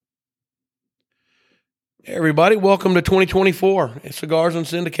Hey everybody, welcome to 2024. It's Cigars and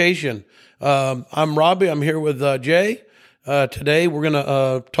Syndication. I'm Robbie. I'm here with Jay. Today we're going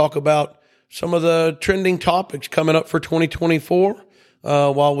to talk about some of the trending topics coming up for 2024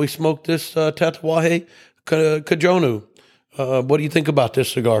 while we smoke this Tatuaje Cajonu. What do you think about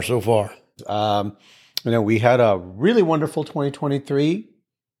this cigar so far? We had a really wonderful 2023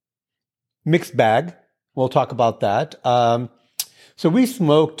 mixed bag. We'll talk about that. So we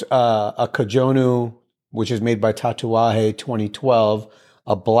smoked a Cajonu, which is made by Tatuaje 2012,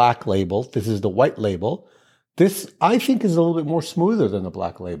 a black label. This is the white label. This, I think, is a little bit more smoother than the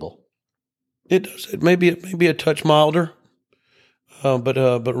black label. It does. It may be a touch milder,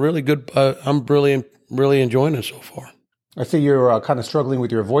 but really good. I'm really enjoying it so far. I see you're kind of struggling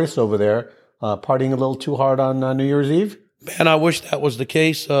with your voice over there, partying a little too hard on New Year's Eve. Man, I wish that was the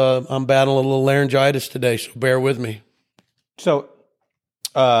case. I'm battling a little laryngitis today, so bear with me. So,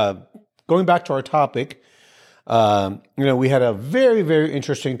 going back to our topic, we had a very, very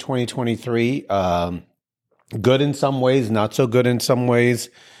interesting 2023. Good in some ways, not so good in some ways.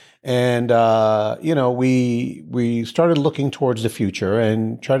 And, we started looking towards the future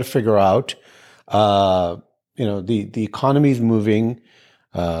and try to figure out, the economy's moving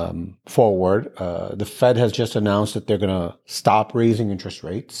forward. The Fed has just announced that they're going to stop raising interest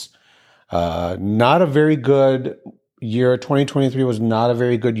rates. Not a very good year. 2023 was not a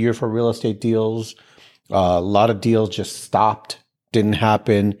very good year for real estate deals. A lot of deals just stopped, didn't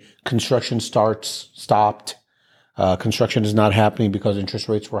happen. Construction starts stopped. Construction is not happening because interest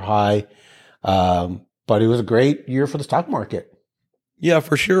rates were high. But it was a great year for the stock market. Yeah,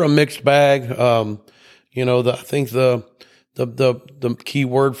 for sure, a mixed bag. I think the key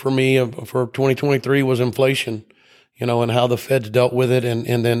word for me for 2023 was inflation. And how the Feds dealt with it,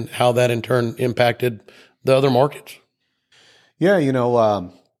 and then how that in turn impacted the other markets. Yeah,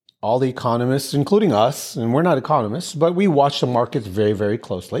 all the economists, including us, and we're not economists, but we watch the markets very, very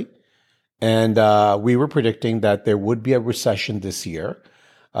closely. And we were predicting that there would be a recession this year.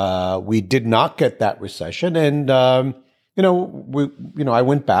 We did not get that recession. And, I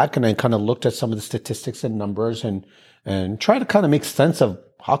went back and I kind of looked at some of the statistics and numbers and tried to kind of make sense of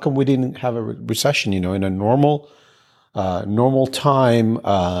how come we didn't have a recession, in a normal time,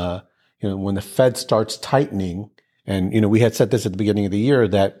 when the Fed starts tightening. And, we had said this at the beginning of the year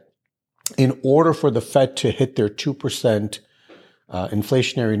that in order for the Fed to hit their 2%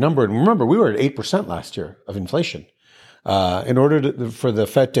 inflationary number, and remember, we were at 8% last year of inflation. In order for the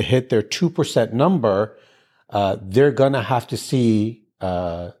Fed to hit their 2% number, they're going to have to see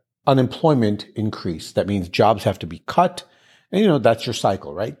unemployment increase. That means jobs have to be cut. And, that's your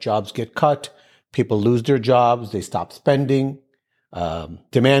cycle, right? Jobs get cut. People lose their jobs. They stop spending.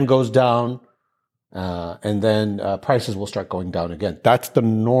 Demand goes down. And then prices will start going down again. That's the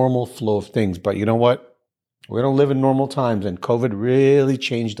normal flow of things. But you know what? We don't live in normal times, and COVID really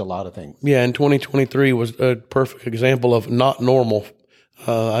changed a lot of things. Yeah, and 2023 was a perfect example of not normal.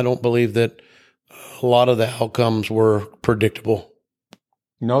 I don't believe that a lot of the outcomes were predictable.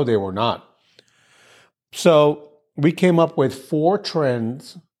 No, they were not. So we came up with 4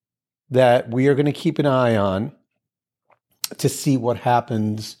 trends that we are going to keep an eye on to see what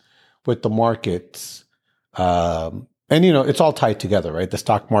happens with the markets. It's all tied together, right? The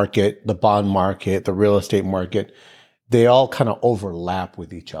stock market, the bond market, the real estate market, they all kind of overlap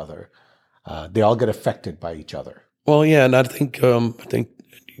with each other. They all get affected by each other. Well, yeah, and I think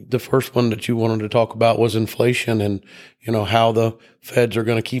the first one that you wanted to talk about was inflation, and how the Feds are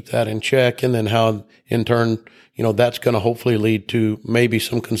going to keep that in check, and then how in turn that's going to hopefully lead to maybe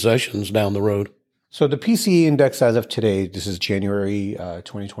some concessions down the road. So the PCE index as of today, this is January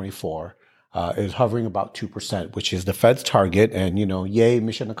 2024, is hovering about 2%, which is the Fed's target. And, yay,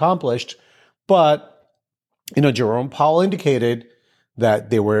 mission accomplished. But, Jerome Powell indicated that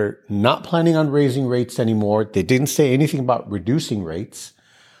they were not planning on raising rates anymore. They didn't say anything about reducing rates.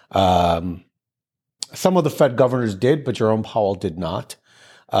 Some of the Fed governors did, but Jerome Powell did not.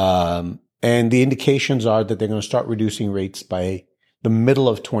 And the indications are that they're going to start reducing rates by the middle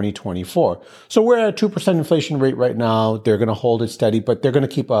of 2024. So we're at a 2% inflation rate right now. They're going to hold it steady, but they're going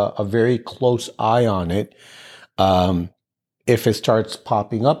to keep a very close eye on it. If it starts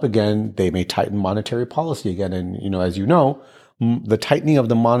popping up again, they may tighten monetary policy again. And, as you know, the tightening of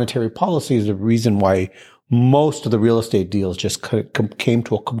the monetary policy is the reason why most of the real estate deals just came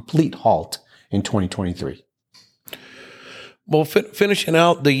to a complete halt in 2023. Well, finishing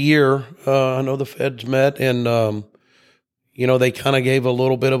out the year, I know the Feds met and, they kind of gave a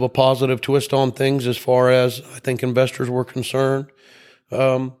little bit of a positive twist on things as far as I think investors were concerned.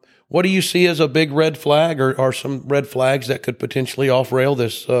 What do you see as a big red flag or some red flags that could potentially off-rail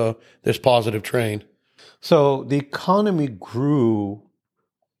this positive train? So the economy grew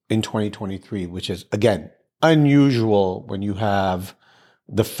in 2023, which is, again, unusual when you have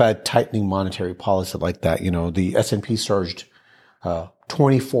the Fed tightening monetary policy like that. The S&P surged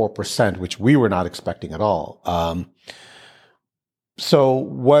 24%, which we were not expecting at all.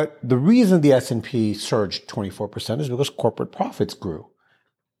 So the reason the S&P surged 24% is because corporate profits grew.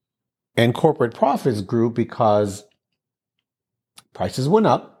 And corporate profits grew because prices went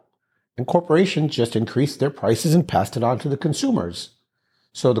up and corporations just increased their prices and passed it on to the consumers.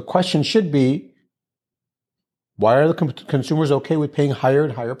 So the question should be, why are the consumers okay with paying higher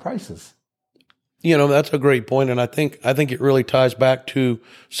and higher prices? That's a great point, and I think it really ties back to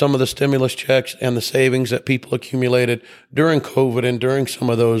some of the stimulus checks and the savings that people accumulated during COVID and during some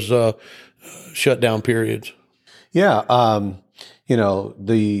of those shutdown periods. Yeah,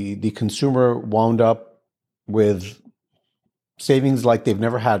 the consumer wound up with savings like they've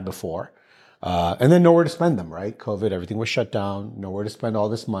never had before, and then nowhere to spend them. Right? COVID, everything was shut down, nowhere to spend all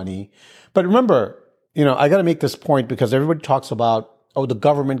this money. But remember, I got to make this point because everybody talks about, oh, the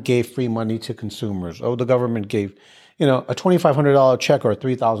government gave free money to consumers. Oh, the government gave, a $2,500 check or a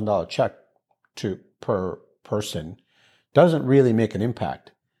 $3,000 check per person doesn't really make an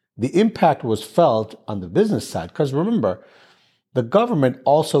impact. The impact was felt on the business side because remember, the government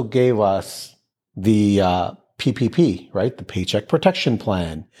also gave us the PPP, right? The Paycheck Protection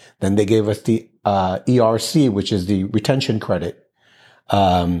Plan. Then they gave us the ERC, which is the retention credit.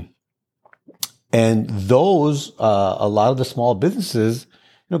 And those, a lot of the small businesses,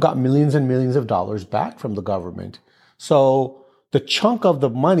 got millions and millions of dollars back from the government. So the chunk of the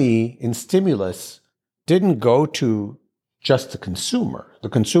money in stimulus didn't go to just the consumer. The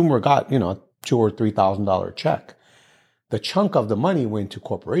consumer got, $2,000 or $3,000 check. The chunk of the money went to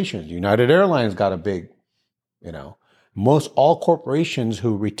corporations. United Airlines got a big, most all corporations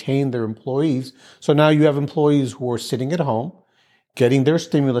who retain their employees. So now you have employees who are sitting at home, getting their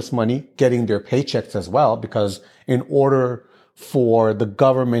stimulus money, getting their paychecks as well, because in order for the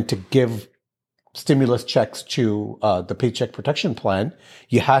government to give stimulus checks to the Paycheck Protection Plan,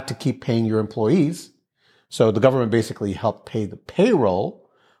 you had to keep paying your employees. So the government basically helped pay the payroll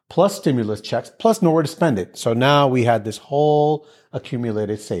plus stimulus checks, plus nowhere to spend it. So now we had this whole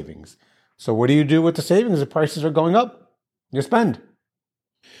accumulated savings. So what do you do with the savings? The prices are going up. You spend.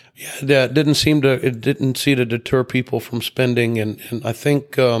 Yeah, it didn't seem to deter people from spending, and I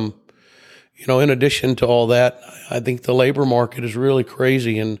think in addition to all that, I think the labor market is really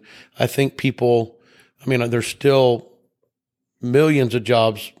crazy, and I think people, there's still millions of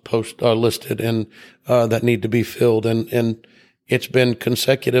jobs listed and that need to be filled, and it's been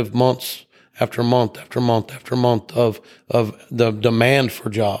consecutive months after month after month after month of the demand for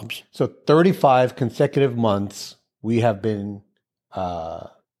jobs. So 35 consecutive months we have been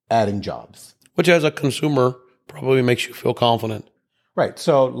adding jobs. Which as a consumer probably makes you feel confident. Right.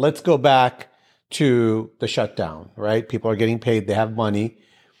 So let's go back to the shutdown, right? People are getting paid. They have money.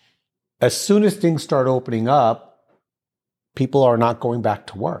 As soon as things start opening up, people are not going back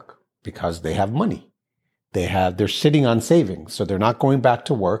to work because they have money. They're sitting on savings. So they're not going back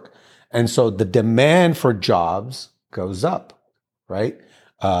to work. And so the demand for jobs goes up, right?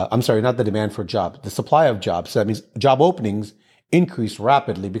 I'm sorry, not the demand for jobs, the supply of jobs. So that means job openings increase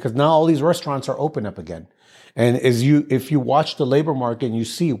rapidly because now all these restaurants are open up again. And if you watch the labor market and you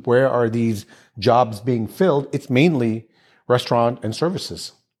see where are these jobs being filled, it's mainly restaurant and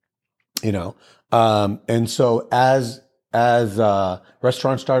services, and so as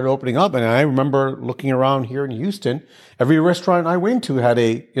restaurants started opening up, and I remember looking around here in Houston, every restaurant I went to had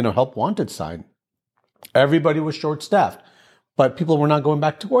a, help wanted sign. Everybody was short staffed, but people were not going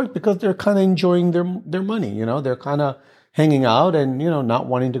back to work because they're kind of enjoying their money. They're kind of hanging out and, not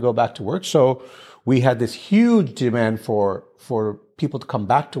wanting to go back to work. So we had this huge demand for people to come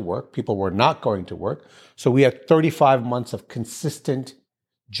back to work. People were not going to work. So we had 35 months of consistent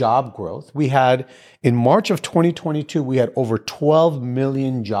job growth. We had, in March of 2022, we had over 12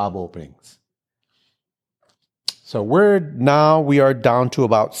 million job openings. So we are down to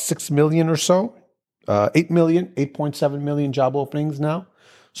about 6 million or so, 8.7 million job openings now.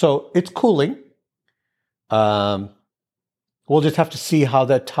 So it's cooling. We'll just have to see how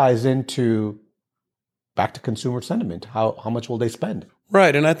that ties into back to consumer sentiment. How much will they spend?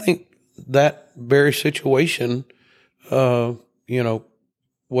 Right. And I think that very situation,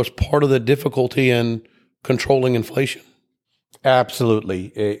 was part of the difficulty in controlling inflation. Absolutely.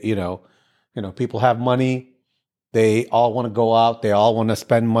 People have money. They all want to go out. They all want to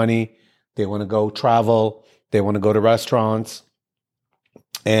spend money. They want to go travel. They want to go to restaurants.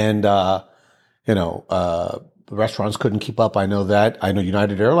 And, restaurants couldn't keep up. I know that. I know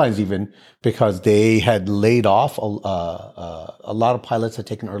United Airlines even, because they had laid off a lot of pilots had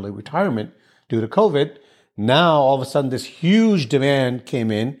taken early retirement due to COVID. Now, all of a sudden, this huge demand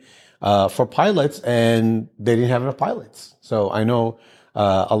came in for pilots, and they didn't have enough pilots. So I know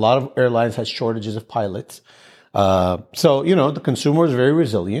a lot of airlines had shortages of pilots. So, the consumer is very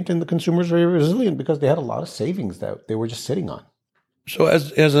resilient, and the consumer is very resilient because they had a lot of savings that they were just sitting on. So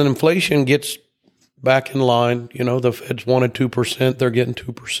as an inflation gets back in line, the Fed's wanted 2%, they're getting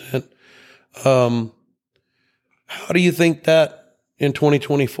 2%. How do you think that in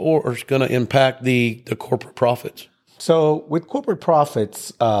 2024 is going to impact the corporate profits? So with corporate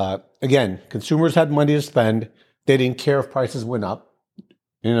profits, again, consumers had money to spend. They didn't care if prices went up.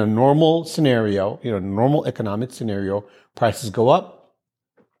 In a normal scenario, normal economic scenario, prices go up.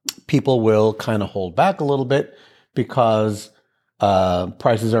 People will kind of hold back a little bit because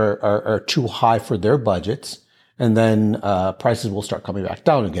prices are too high for their budgets, and then prices will start coming back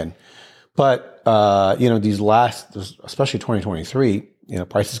down again. But especially 2023,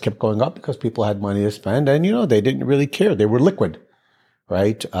 prices kept going up because people had money to spend, and they didn't really care. They were liquid,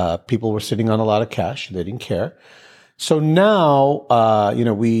 right? People were sitting on a lot of cash; they didn't care. So now,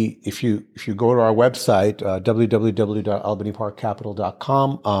 if you go to our website,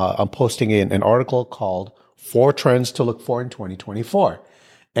 www.albanyparkcapital.com, I'm posting an article called 4 Trends to Look For in 2024.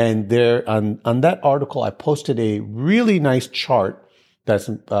 And there on that article, I posted a really nice chart that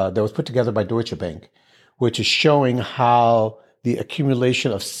was put together by Deutsche Bank, which is showing how the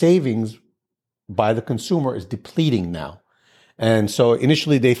accumulation of savings by the consumer is depleting now. And so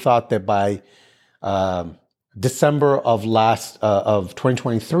initially they thought that by December of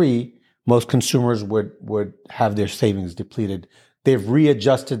 2023, most consumers would have their savings depleted. They've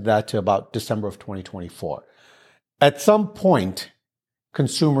readjusted that to about December of 2024. At some point,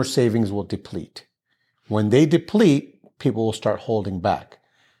 consumer savings will deplete. When they deplete, people will start holding back.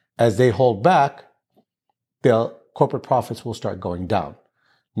 As they hold back, the corporate profits will start going down.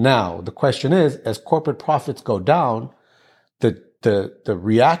 Now, the question is, as corporate profits go down, the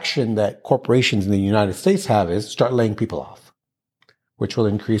reaction that corporations in the United States have is start laying people off, which will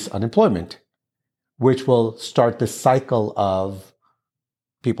increase unemployment, which will start the cycle of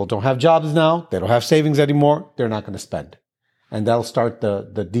people don't have jobs now, they don't have savings anymore, they're not going to spend. And that'll start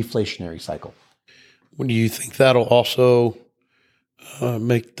the deflationary cycle. Well, do you think that'll also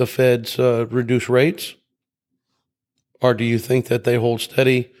make the Feds reduce rates? Or do you think that they hold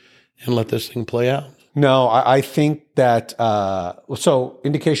steady and let this thing play out? No, I think that, so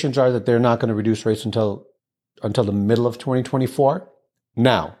indications are that they're not going to reduce rates until the middle of 2024.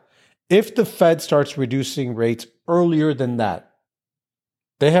 Now, if the Fed starts reducing rates earlier than that,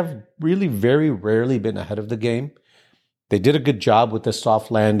 they have really very rarely been ahead of the game. They did a good job with the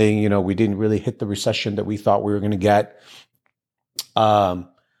soft landing. We didn't really hit the recession that we thought we were going to get.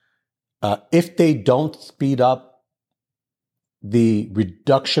 If they don't speed up the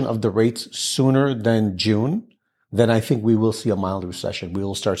reduction of the rates sooner than June, then I think we will see a mild recession. We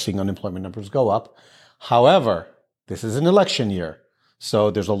will start seeing unemployment numbers go up. However, this is an election year, so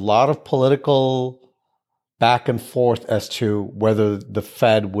there's a lot of political back and forth as to whether the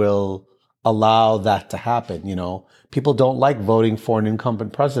Fed will allow that to happen. People don't like voting for an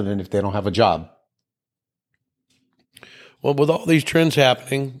incumbent president if they don't have a job. Well, with all these trends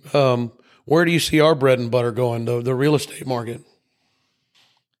happening, where do you see our bread and butter going, the real estate market?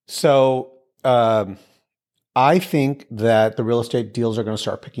 So I think that the real estate deals are going to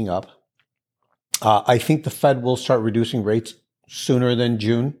start picking up. I think the Fed will start reducing rates sooner than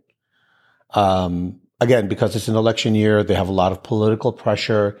June. Again, because it's an election year, they have a lot of political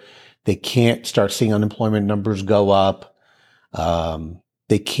pressure. They can't start seeing unemployment numbers go up.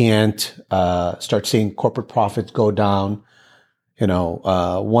 They can't start seeing corporate profits go down.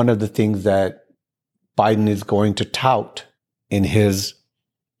 One of the things that Biden is going to tout in his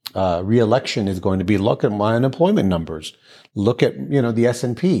re-election is going to be, look at my unemployment numbers. Look at, the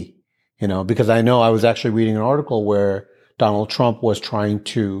S&P, because I know I was actually reading an article where Donald Trump was trying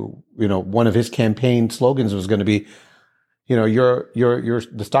to, one of his campaign slogans was going to be,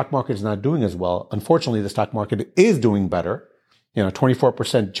 the stock market is not doing as well. Unfortunately, the stock market is doing better.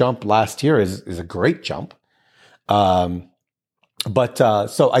 24% jump last year is a great jump. So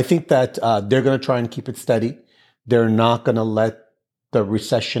I think that they're going to try and keep it steady. They're not going to let the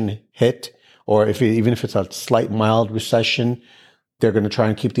recession hit, or even if it's a slight mild recession, they're going to try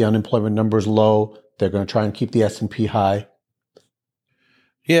and keep the unemployment numbers low. They're going to try and keep the S&P high.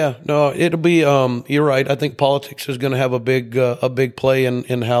 Yeah, no, it'll be. You're right. I think politics is going to have a big play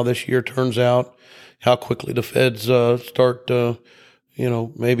in how this year turns out, how quickly the Feds start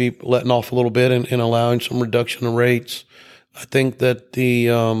maybe letting off a little bit and allowing some reduction in rates. I think that the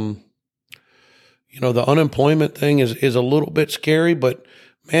unemployment thing is a little bit scary, but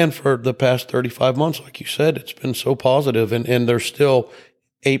man, for the past 35 months, like you said, it's been so positive, and there's still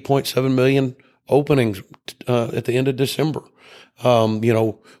 8.7 million openings at the end of December.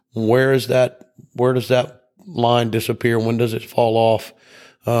 Where does that line disappear? When does it fall off?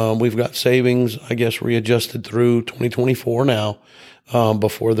 We've got savings, I guess, readjusted through 2024 now,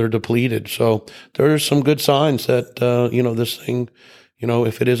 before they're depleted. So there's some good signs that, this thing,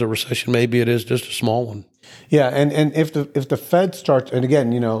 if it is a recession, maybe it is just a small one. Yeah. And if the Fed starts, and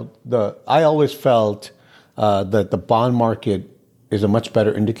again, I always felt, that the bond market is a much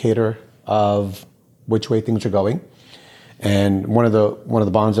better indicator of which way things are going. And one of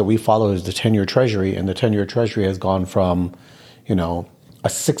the bonds that we follow is the 10-year Treasury, and the 10-year Treasury has gone from, a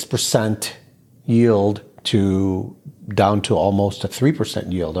 6% yield down to almost a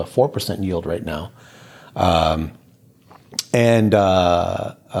 3% yield, a 4% yield right now. And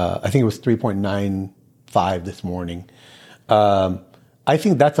I think it was 3.95 this morning. I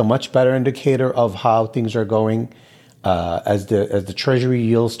think that's a much better indicator of how things are going. As the Treasury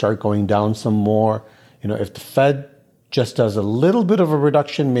yields start going down some more, if the Fed just does a little bit of a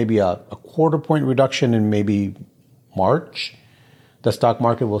reduction, maybe a quarter point reduction in maybe March, the stock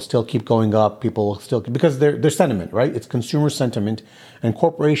market will still keep going up. People will still, because their sentiment, right? It's consumer sentiment, and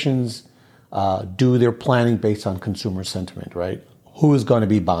corporations do their planning based on consumer sentiment, right? Who is going to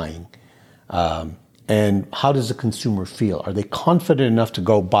be buying? And how does the consumer feel? Are they confident enough to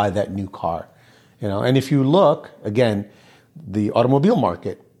go buy that new car? And if you look, again, the automobile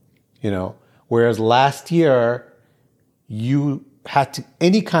market, whereas last year you had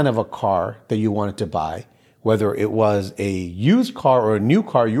any kind of a car that you wanted to buy, whether it was a used car or a new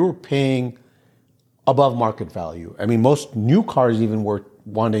car, you were paying above market value. I mean, most new cars even were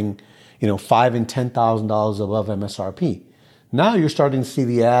wanting, $5,000 and $10,000 above MSRP. Now you're starting to see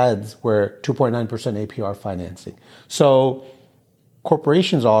the ads where 2.9% APR financing. So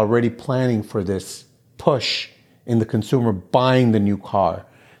corporations are already planning for this push in the consumer buying the new car.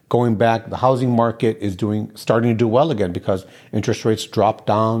 Going back, the housing market is starting to do well again because interest rates dropped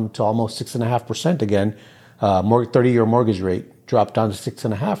down to almost 6.5% again. 30-year mortgage rate dropped down to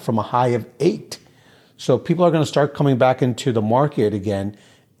 6.5 from a high of 8. So people are going to start coming back into the market again.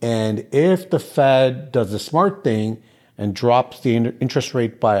 And if the Fed does the smart thing and drops the interest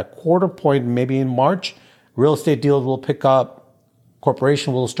rate by a quarter point, maybe in March, real estate deals will pick up,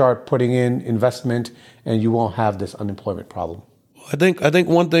 corporation will start putting in investment, and you won't have this unemployment problem. I think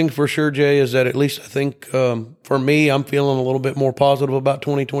one thing for sure, Jay, is that at least I think for me, I'm feeling a little bit more positive about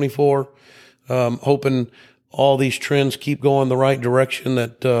 2024. Hoping all these trends keep going the right direction,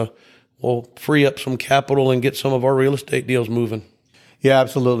 that will free up some capital and get some of our real estate deals moving. Yeah,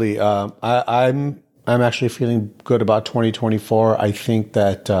 absolutely. I'm actually feeling good about 2024. I think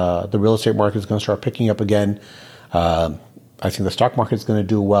that the real estate market is going to start picking up again. I think the stock market is going to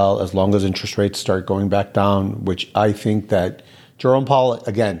do well as long as interest rates start going back down, which I think that Jerome Powell,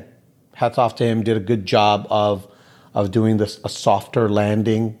 again, hats off to him, did a good job of doing a softer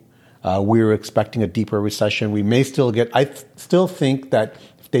landing. We were expecting a deeper recession. We may still I still think that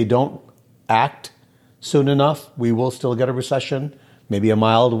if they don't act soon enough, we will still get a recession, maybe a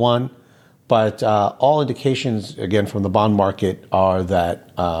mild one. But all indications, again, from the bond market are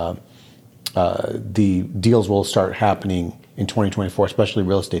that the deals will start happening in 2024, especially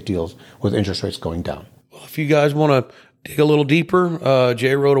real estate deals with interest rates going down. Well, if you guys want to dig a little deeper,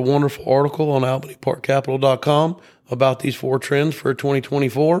 Jay wrote a wonderful article on albanyparkcapital.com about these 4 trends for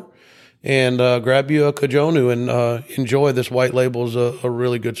 2024. And grab you a Kajonu and enjoy this white label. Is a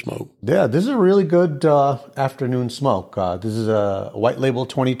really good smoke. Yeah, this is a really good afternoon smoke. This is a white label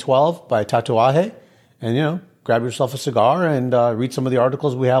 2012 by Tatuaje. And, grab yourself a cigar and read some of the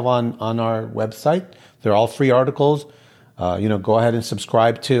articles we have on our website. They're all free articles. Go ahead and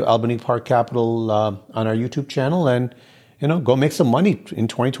subscribe to Albany Park Capital on our YouTube channel and, go make some money in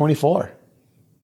 2024.